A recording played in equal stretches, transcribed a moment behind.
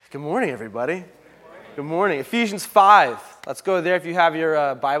Good morning, everybody. Good morning. Ephesians 5. Let's go there if you have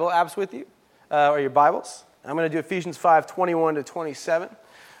your Bible apps with you, or your Bibles. I'm going to do Ephesians 5, 21 to 27,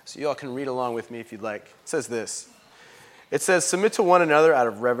 so you all can read along with me if you'd like. It says this. It says, submit to one another out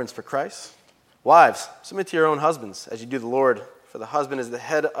of reverence for Christ. Wives, submit to your own husbands as you do the Lord. For the husband is the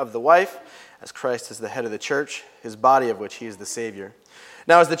head of the wife, as Christ is the head of the church, his body of which he is the Savior.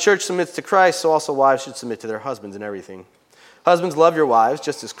 Now as the church submits to Christ, so also wives should submit to their husbands in everything. Husbands, love your wives,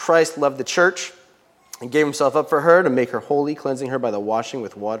 just as Christ loved the church and gave himself up for her to make her holy, cleansing her by the washing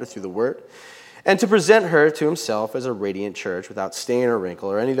with water through the word, and to present her to himself as a radiant church without stain or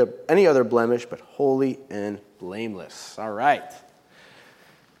wrinkle or any other blemish, but holy and blameless. All right,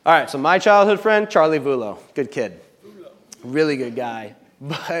 so my childhood friend, Charlie Vulo. Good kid. Really good guy.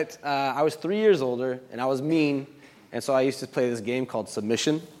 But I was 3 years older, and I was mean, and so I used to play this game called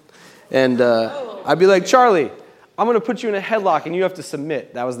Submission. And I'd be like, Charlie, I'm going to put you in a headlock, and you have to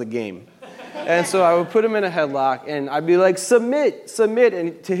submit. That was the game. And so I would put him in a headlock, and I'd be like, submit.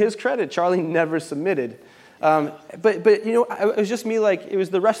 And to his credit, Charlie never submitted. But you know, it was just me, like, it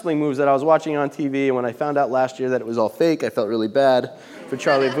was the wrestling moves that I was watching on TV, and when I found out last year that it was all fake, I felt really bad for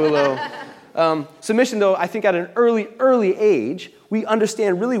Charlie Vulo. Submission, though, I think at an early age, we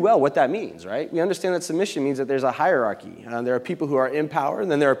understand really well what that means, right? We understand that submission means that there's a hierarchy. There are people who are in power, and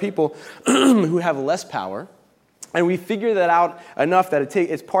then there are people who have less power. And we figure that out enough that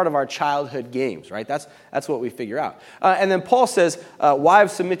it's part of our childhood games, right? That's what we figure out. And then Paul says,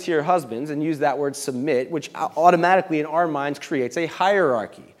 wives, submit to your husbands, and use that word submit, which automatically in our minds creates a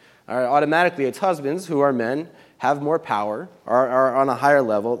hierarchy. All right, automatically, it's husbands who are men, have more power, are on a higher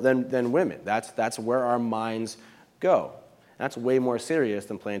level than women. That's where our minds go. That's way more serious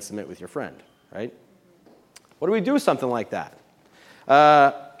than playing submit with your friend, right? What do we do with something like that?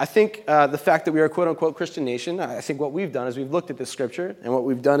 I think the fact that we are a quote-unquote Christian nation, I think what we've done is we've looked at this scripture, and what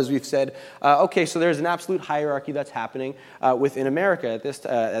we've done is we've said, okay, so there's an absolute hierarchy that's happening within America at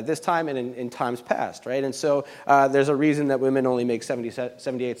this time and in times past, right? And so there's a reason that women only make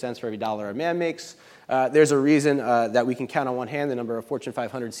 78 cents for every dollar a man makes. There's a reason that we can count on one hand the number of Fortune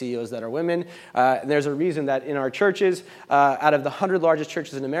 500 CEOs that are women. And there's a reason that in our churches, out of the 100 largest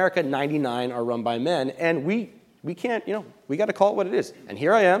churches in America, 99 are run by men, and we can't, we got to call it what it is. And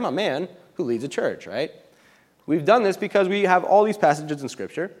here I am, a man who leads a church, right? We've done this because we have all these passages in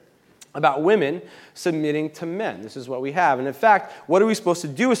Scripture about women submitting to men. This is what we have. And in fact, what are we supposed to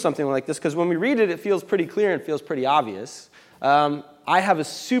do with something like this? Because when we read it, it feels pretty clear and feels pretty obvious. I have a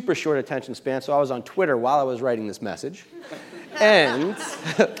super short attention span, so I was on Twitter while I was writing this message. And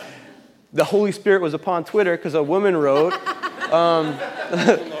the Holy Spirit was upon Twitter because a woman wrote...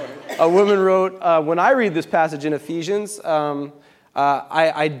 when I read this passage in Ephesians,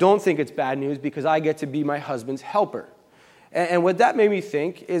 I don't think it's bad news because I get to be my husband's helper. And what that made me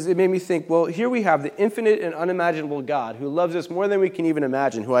think is it made me think, well, here we have the infinite and unimaginable God who loves us more than we can even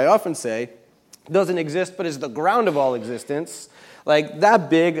imagine, who I often say doesn't exist but is the ground of all existence, like that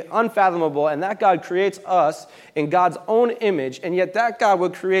big, unfathomable, and that God creates us in God's own image, and yet that God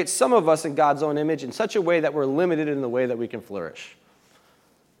would create some of us in God's own image in such a way that we're limited in the way that we can flourish.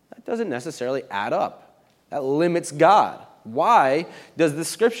 That doesn't necessarily add up. That limits God. Why does the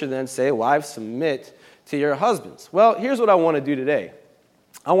scripture then say, wives, submit to your husbands? Well, here's what I want to do today.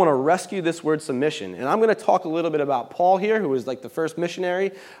 I want to rescue this word submission, and I'm going to talk a little bit about Paul here, who was like the first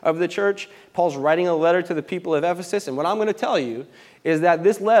missionary of the church. Paul's writing a letter to the people of Ephesus, and what I'm going to tell you is that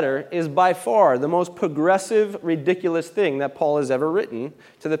this letter is by far the most progressive, ridiculous thing that Paul has ever written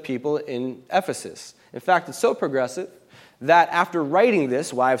to the people in Ephesus. In fact, it's so progressive that after writing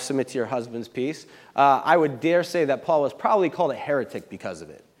this, wives, submit to your husband's piece, I would dare say that Paul was probably called a heretic because of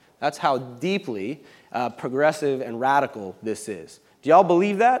it. That's how deeply progressive and radical this is. Do y'all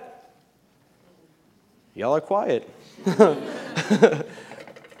believe that? Y'all are quiet.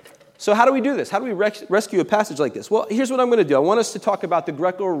 So how do we do this? How do we rescue a passage like this? Well, here's what I'm going to do. I want us to talk about the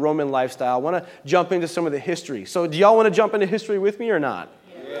Greco-Roman lifestyle. I want to jump into some of the history. So do y'all want to jump into history with me or not?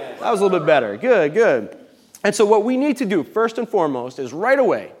 Yes. That was a little bit better. Good. And so what we need to do, first and foremost, is right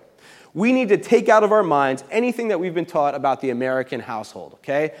away, we need to take out of our minds anything that we've been taught about the American household,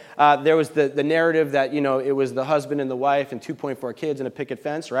 okay? There was the narrative that, it was the husband and the wife and 2.4 kids and a picket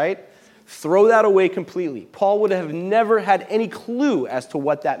fence, right? Throw that away completely. Paul would have never had any clue as to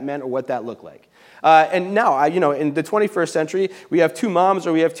what that meant or what that looked like. And now, in the 21st century, we have two moms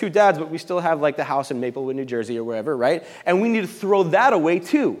or we have two dads, but we still have like the house in Maplewood, New Jersey or wherever, right? And we need to throw that away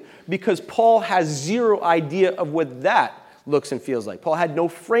too, because Paul has zero idea of what that looks and feels like. Paul had no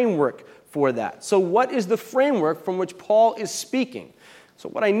framework for that. So what is the framework from which Paul is speaking? So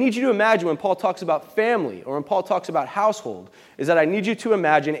what I need you to imagine when Paul talks about family or when Paul talks about household is that I need you to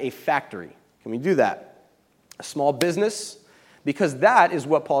imagine a factory. Can we do that? A small business, because that is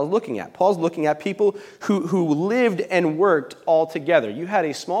what Paul is looking at. Paul's looking at people who lived and worked all together. You had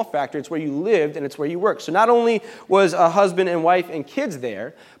a small factory. It's where you lived and it's where you worked. So not only was a husband and wife and kids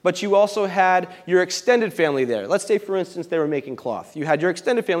there, but you also had your extended family there. Let's say, for instance, they were making cloth. You had your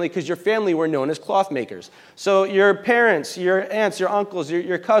extended family because your family were known as cloth makers. So your parents, your aunts, your uncles,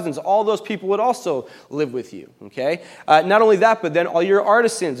 your cousins, all those people would also live with you, okay? Not only that, but then all your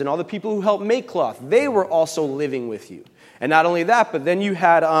artisans and all the people who helped make cloth, they were also living with you. And not only that, but then you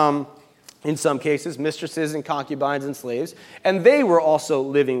had, in some cases, mistresses and concubines and slaves, and they were also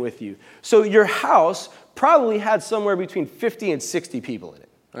living with you. So your house probably had somewhere between 50 and 60 people in it,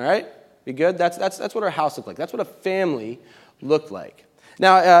 all right? Be good? That's what our house looked like. That's what a family looked like.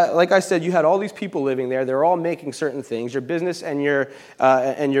 Now, like I said, you had all these people living there. They're all making certain things. Your business and your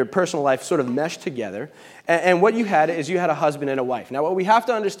personal life sort of meshed together. And what you had is you had a husband and a wife. Now, what we have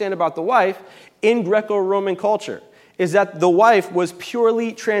to understand about the wife in Greco-Roman culture is that the wife was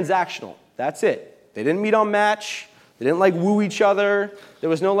purely transactional. That's it. They didn't meet on Match. They didn't woo each other.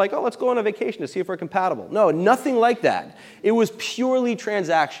 There was no let's go on a vacation to see if we're compatible. No, nothing like that. It was purely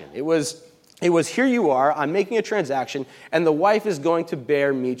transaction. It was here you are, I'm making a transaction, and the wife is going to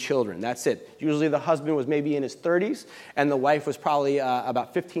bear me children. That's it. Usually the husband was maybe in his 30s, and the wife was probably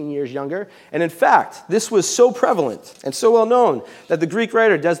about 15 years younger. And in fact, this was so prevalent and so well known that the Greek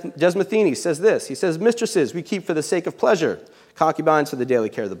writer Desmothenes says this. He says, "Mistresses we keep for the sake of pleasure, concubines for the daily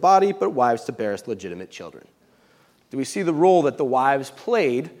care of the body, but wives to bear us legitimate children." Do we see the role that the wives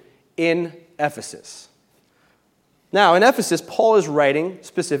played in Ephesus? Now, in Ephesus, Paul is writing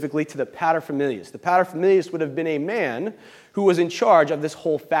specifically to the paterfamilias. The paterfamilias would have been a man who was in charge of this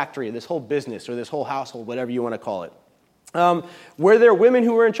whole factory, this whole business, or this whole household, whatever you want to call it. Were there women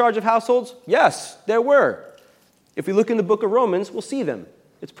who were in charge of households? Yes, there were. If we look in the book of Romans, we'll see them.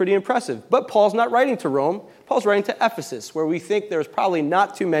 It's pretty impressive. But Paul's not writing to Rome. Paul's writing to Ephesus, where we think there's probably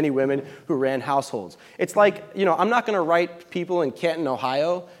not too many women who ran households. It's like, I'm not going to write people in Canton,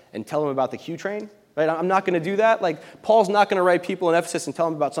 Ohio, and tell them about the Q train. Right? I'm not going to do that. Paul's not going to write people in Ephesus and tell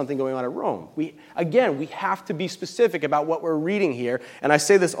them about something going on at Rome. We have to be specific about what we're reading here. And I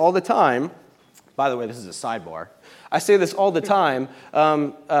say this all the time. By the way, this is a sidebar. I say this all the time.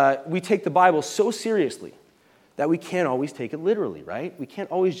 We take the Bible so seriously that we can't always take it literally, right? We can't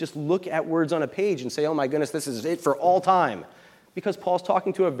always just look at words on a page and say, oh my goodness, this is it for all time. Because Paul's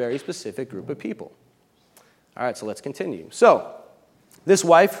talking to a very specific group of people. All right, so let's continue. So, this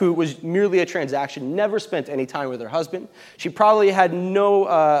wife, who was merely a transaction, never spent any time with her husband. She probably had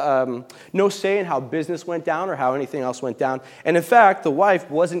no say in how business went down or how anything else went down. And in fact, the wife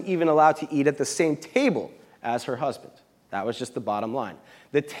wasn't even allowed to eat at the same table as her husband. That was just the bottom line.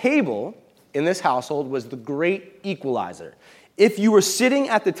 The table in this household was the great equalizer. If you were sitting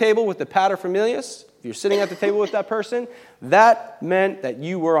at the table with the paterfamilias, if you're sitting at the table with that person, that meant that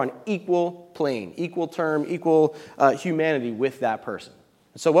you were on equal plane, equal term, equal humanity with that person.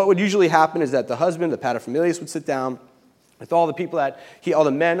 So what would usually happen is that the husband, the paterfamilias, would sit down with all the people all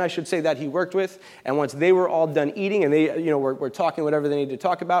the men, I should say, that he worked with, and once they were all done eating and they, were talking whatever they needed to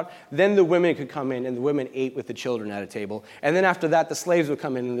talk about, then the women could come in and the women ate with the children at a table. And then after that, the slaves would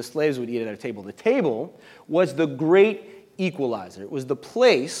come in and the slaves would eat at a table. The table was the great equalizer. It was the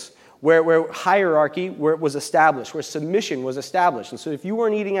place where hierarchy was established, where submission was established. And so if you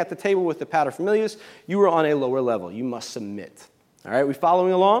weren't eating at the table with the paterfamilias, you were on a lower level. You must submit. All right, we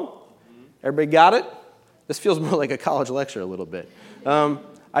following along? Everybody got it? This feels more like a college lecture a little bit.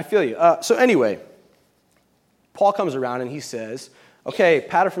 I feel you. So anyway, Paul comes around and he says, okay,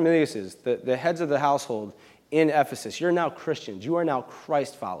 paterfamilias, the heads of the household in Ephesus, you're now Christians. You are now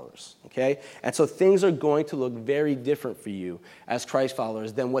Christ followers, okay? And so things are going to look very different for you as Christ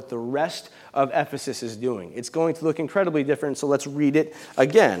followers than what the rest of Ephesus is doing. It's going to look incredibly different, so let's read it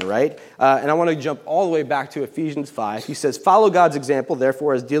again, right? And I want to jump all the way back to Ephesians 5. He says, follow God's example,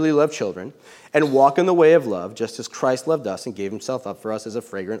 therefore, as dearly loved children, and walk in the way of love, just as Christ loved us and gave himself up for us as a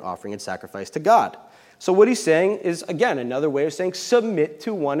fragrant offering and sacrifice to God. So what he's saying is, again, another way of saying submit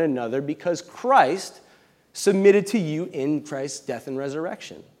to one another because Christ submitted to you in Christ's death and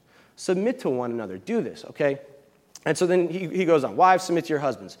resurrection. Submit to one another. Do this, okay? And so then he goes on. Wives, submit to your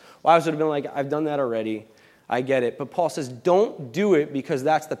husbands. Wives would have been like, I've done that already. I get it. But Paul says, don't do it because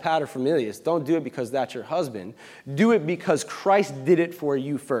that's the paterfamilias. Don't do it because that's your husband. Do it because Christ did it for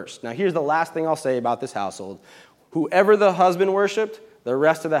you first. Now, here's the last thing I'll say about this household. Whoever the husband worshipped, the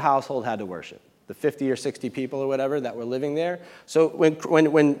rest of the household had to worship. the 50 or 60 people or whatever that were living there. So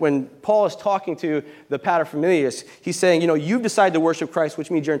when Paul is talking to the paterfamilias, he's saying, you've decided to worship Christ,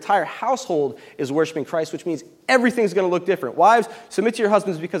 which means your entire household is worshiping Christ, which means everything's going to look different. Wives, submit to your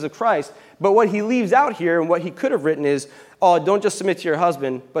husbands because of Christ. But what he leaves out here and what he could have written is, don't just submit to your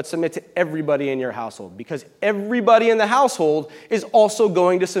husband, but submit to everybody in your household, because everybody in the household is also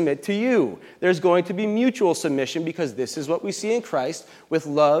going to submit to you. There's going to be mutual submission, because this is what we see in Christ with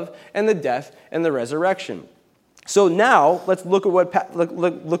love and the death and the resurrection. So now let's look at what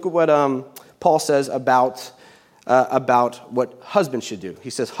Paul says about what husbands should do. He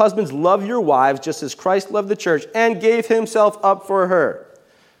says, "Husbands, love your wives just as Christ loved the church and gave himself up for her."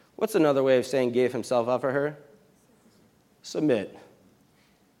 What's another way of saying gave himself up for her? Submit.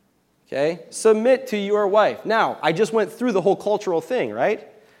 Okay? Submit to your wife. Now, I just went through the whole cultural thing, right?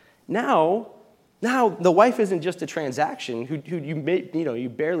 Now the wife isn't just a transaction who you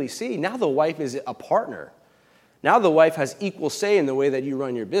barely see. Now the wife is a partner. Now the wife has equal say in the way that you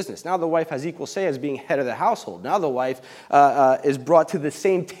run your business. Now the wife has equal say as being head of the household. Now the wife is brought to the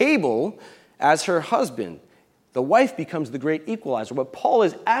same table as her husband. The wife becomes the great equalizer. What Paul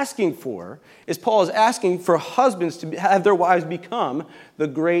is asking for husbands to have their wives become the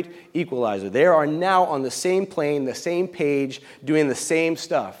great equalizer. They are now on the same plane, the same page, doing the same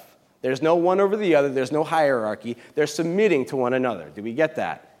stuff. There's no one over the other. There's no hierarchy. They're submitting to one another. Do we get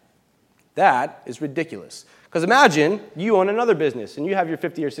that? That is ridiculous. Because imagine you own another business and you have your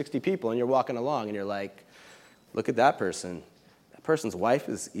 50 or 60 people and you're walking along and you're like, look at that person. That person's wife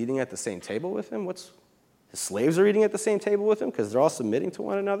is eating at the same table with him. His slaves are eating at the same table with him because they're all submitting to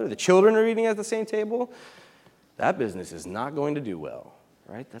one another. The children are eating at the same table. That business is not going to do well,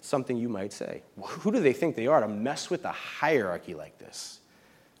 right? That's something you might say. Who do they think they are to mess with a hierarchy like this?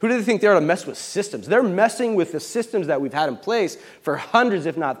 Who do they think they are to mess with systems? They're messing with the systems that we've had in place for hundreds,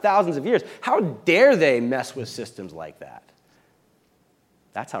 if not thousands of years. How dare they mess with systems like that?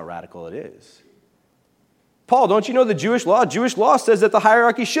 That's how radical it is. Paul, don't you know the Jewish law? Jewish law says that the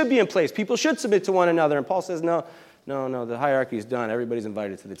hierarchy should be in place. People should submit to one another. And Paul says, no, the hierarchy is done. Everybody's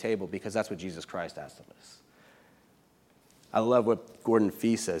invited to the table because that's what Jesus Christ asked of us. I love what Gordon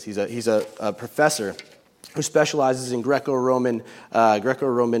Fee says. He's a professor who specializes in Greco-Roman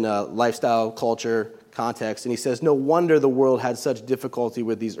lifestyle, culture, context. And he says, no wonder the world had such difficulty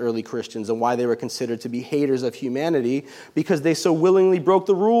with these early Christians and why they were considered to be haters of humanity, because they so willingly broke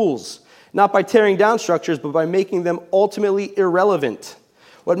the rules. Not by tearing down structures, but by making them ultimately irrelevant.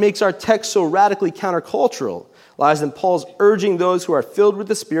 What makes our text so radically countercultural lies in Paul's urging those who are filled with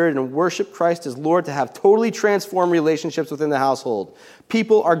the Spirit and worship Christ as Lord to have totally transformed relationships within the household.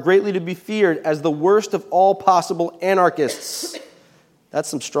 People are greatly to be feared as the worst of all possible anarchists. That's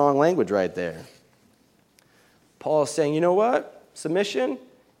some strong language right there. Paul is saying, you know what? Submission,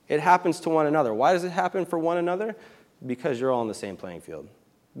 it happens to one another. Why does it happen for one another? Because you're all on the same playing field.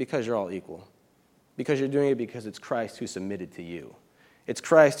 Because you're all equal. Because you're doing it because it's Christ who submitted to you. It's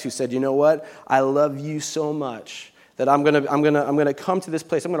Christ who said, you know what? I love you so much that I'm gonna come to this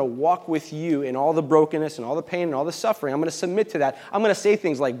place. I'm gonna walk with you in all the brokenness and all the pain and all the suffering. I'm gonna submit to that. I'm gonna say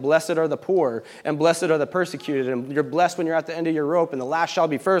things like, blessed are the poor and blessed are the persecuted, and you're blessed when you're at the end of your rope, and the last shall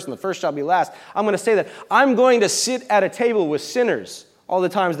be first and the first shall be last. I'm gonna say that. I'm going to sit at a table with sinners. All the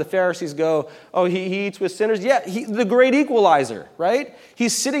times the Pharisees go, oh, he eats with sinners. Yeah, the great equalizer, right?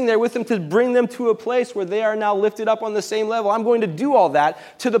 He's sitting there with them to bring them to a place where they are now lifted up on the same level. I'm going to do all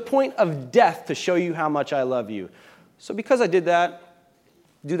that to the point of death to show you how much I love you. So because I did that,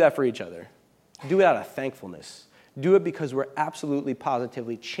 do that for each other. Do it out of thankfulness. Do it because we're absolutely,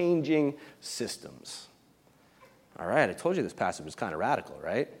 positively changing systems. All right, I told you this passage was kind of radical,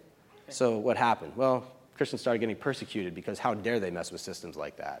 right? So what happened? Well, Christians started getting persecuted because how dare they mess with systems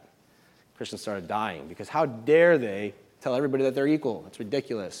like that? Christians started dying because how dare they tell everybody that they're equal? It's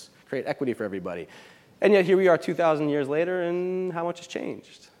ridiculous. Create equity for everybody. And yet here we are 2,000 years later, and how much has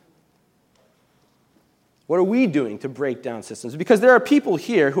changed? What are we doing to break down systems? Because there are people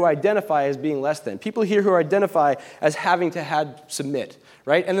here who identify as being less than. People here who identify as having to submit,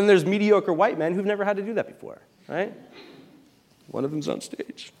 right? And then there's mediocre white men who've never had to do that before, right? One of them's on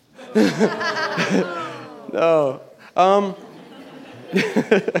stage. No.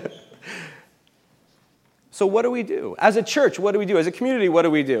 So what do we do? As a church, what do we do? As a community, what do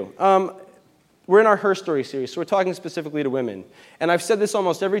we do? We're in our Her Story series, so we're talking specifically to women. And I've said this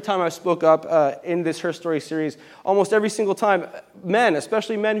almost every time I spoke up in this Her Story series, almost every single time. Men,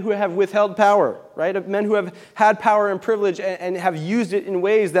 especially men who have withheld power, right? Men who have had power and privilege and have used it in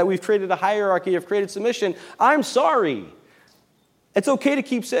ways that we've created a hierarchy, have created submission. I'm sorry. It's okay to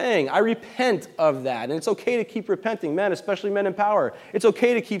keep saying, I repent of that. And it's okay to keep repenting, men, especially men in power. It's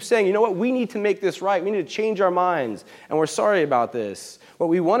okay to keep saying, you know what, we need to make this right. We need to change our minds, and we're sorry about this. What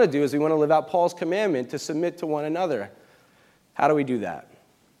we want to do is we want to live out Paul's commandment to submit to one another. How do we do that?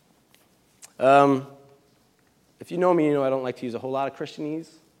 If you know me, you know I don't like to use a whole lot of Christianese,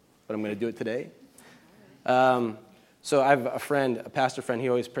 but I'm going to do it today. So I have a friend, a pastor friend, he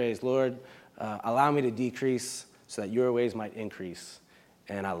always prays, Lord, allow me to decrease so that your ways might increase.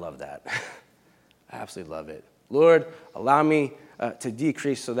 And I love that. I absolutely love it. Lord, allow me to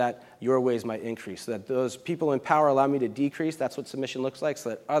decrease so that your ways might increase. So that those people in power allow me to decrease. That's what submission looks like. So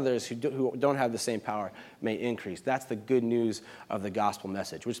that others who don't have the same power may increase. That's the good news of the gospel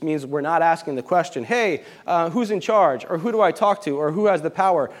message. Which means we're not asking the question, hey, who's in charge? Or who do I talk to? Or who has the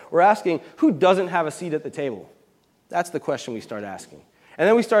power? We're asking, who doesn't have a seat at the table? That's the question we start asking. And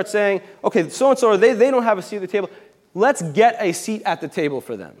then we start saying, okay, so-and-so, they don't have a seat at the table. Let's get a seat at the table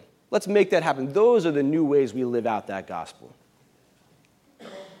for them. Let's make that happen. Those are the new ways we live out that gospel.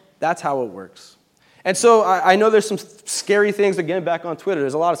 That's how it works. And so I know there's some scary things, again, back on Twitter.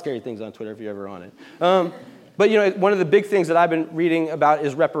 There's a lot of scary things on Twitter if you're ever on it. But, you know, one of the big things that I've been reading about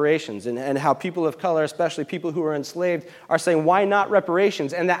is reparations and how people of color, especially people who are enslaved, are saying, why not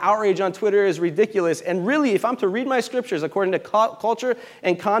reparations? And the outrage on Twitter is ridiculous. And really, if I'm to read my scriptures according to culture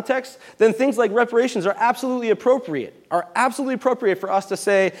and context, then things like reparations are absolutely appropriate for us to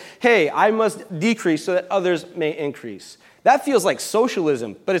say, hey, I must decrease so that others may increase. That feels like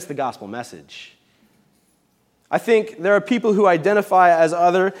socialism, but it's the gospel message. I think there are people who identify as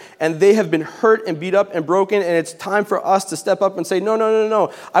other, and they have been hurt and beat up and broken, and it's time for us to step up and say,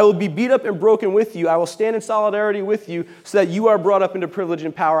 no. I will be beat up and broken with you. I will stand in solidarity with you so that you are brought up into privilege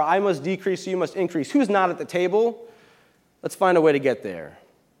and power. I must decrease, so you must increase. Who's not at the table? Let's find a way to get there.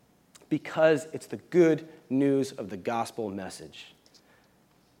 Because it's the good news of the gospel message.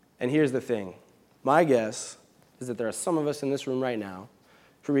 And here's the thing. My guess is that there are some of us in this room right now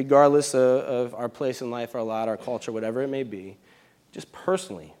who, regardless of our place in life, our lot, our culture, whatever it may be, just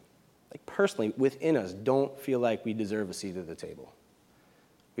personally, within us, don't feel like we deserve a seat at the table.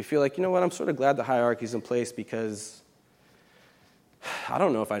 We feel like, you know what, I'm sort of glad the hierarchy's in place because I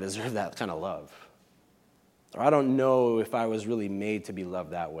don't know if I deserve that kind of love. Or I don't know if I was really made to be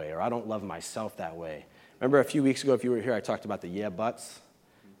loved that way, or I don't love myself that way. Remember a few weeks ago, if you were here, I talked about the yeah buts.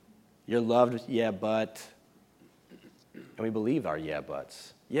 You're loved, yeah, but... And we believe our yeah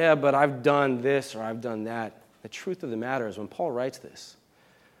buts. Yeah, but I've done this or I've done that. The truth of the matter is when Paul writes this,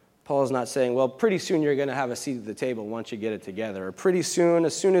 Paul is not saying, well, pretty soon you're going to have a seat at the table once you get it together. Or pretty soon,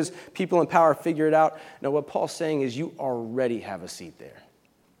 as soon as people in power figure it out. No, what Paul's saying is you already have a seat there.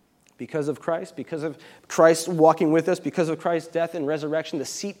 Because of Christ walking with us, because of Christ's death and resurrection, the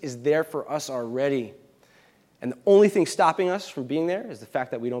seat is there for us already. And the only thing stopping us from being there is the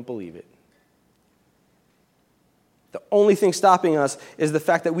fact that we don't believe it. The only thing stopping us is the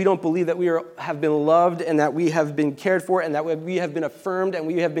fact that we don't believe that we have been loved and that we have been cared for and that we have been affirmed and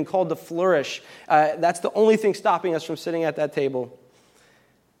we have been called to flourish. That's the only thing stopping us from sitting at that table.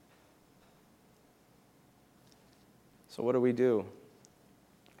 So what do we do?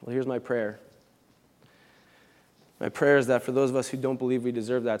 Well, here's my prayer. My prayer is that for those of us who don't believe we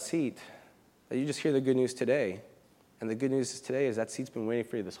deserve that seat, that you just hear the good news today. And the good news today is that seat's been waiting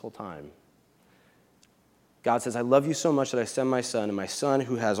for you this whole time. God says, I love you so much that I send my son, and my son,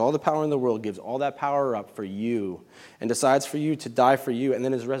 who has all the power in the world, gives all that power up for you and decides for you to die for you and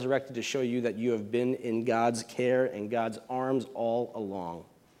then is resurrected to show you that you have been in God's care and God's arms all along.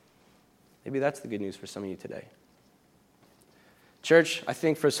 Maybe that's the good news for some of you today. Church, I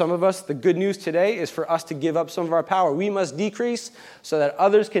think for some of us, the good news today is for us to give up some of our power. We must decrease so that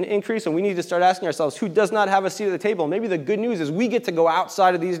others can increase, and we need to start asking ourselves, who does not have a seat at the table? Maybe the good news is we get to go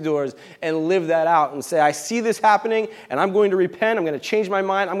outside of these doors and live that out and say, I see this happening, and I'm going to repent, I'm going to change my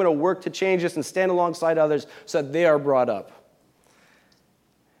mind, I'm going to work to change this and stand alongside others so that they are brought up.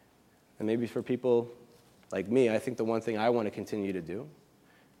 And maybe for people like me, I think the one thing I want to continue to do,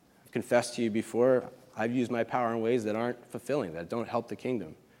 I've confessed to you before, I've used my power in ways that aren't fulfilling, that don't help the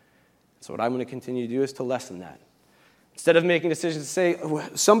kingdom. So what I'm going to continue to do is to lessen that. Instead of making decisions to say,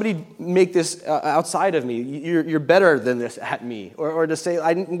 somebody make this outside of me, you're better than this at me. Or to say,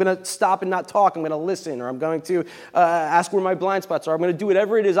 I'm going to stop and not talk, I'm going to listen, or I'm going to ask where my blind spots are. I'm going to do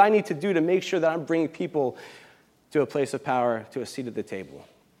whatever it is I need to do to make sure that I'm bringing people to a place of power, to a seat at the table.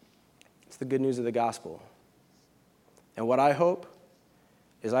 It's the good news of the gospel. And what I hope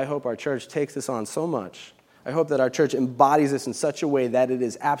is I hope our church takes this on so much. I hope that our church embodies this in such a way that it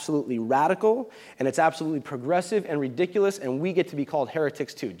is absolutely radical and it's absolutely progressive and ridiculous, and we get to be called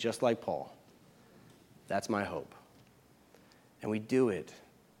heretics too, just like Paul. That's my hope. And we do it.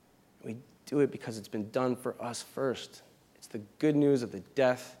 We do it because it's been done for us first. It's the good news of the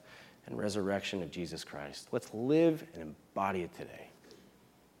death and resurrection of Jesus Christ. Let's live and embody it today.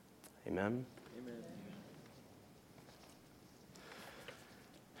 Amen? Amen.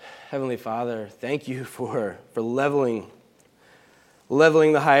 Heavenly Father, thank you for leveling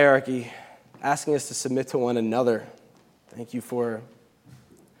the hierarchy, asking us to submit to one another. Thank you for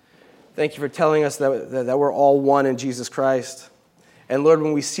telling us that we're all one in Jesus Christ. And Lord,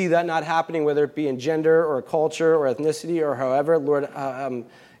 when we see that not happening, whether it be in gender or culture or ethnicity or however, Lord,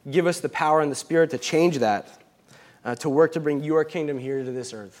 give us the power and the Spirit to change that, to work to bring your kingdom here to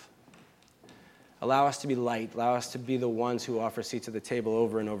this earth. Allow us to be light. Allow us to be the ones who offer seats at the table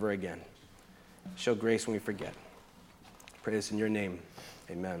over and over again. Show grace when we forget. Pray this in your name.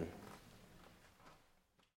 Amen.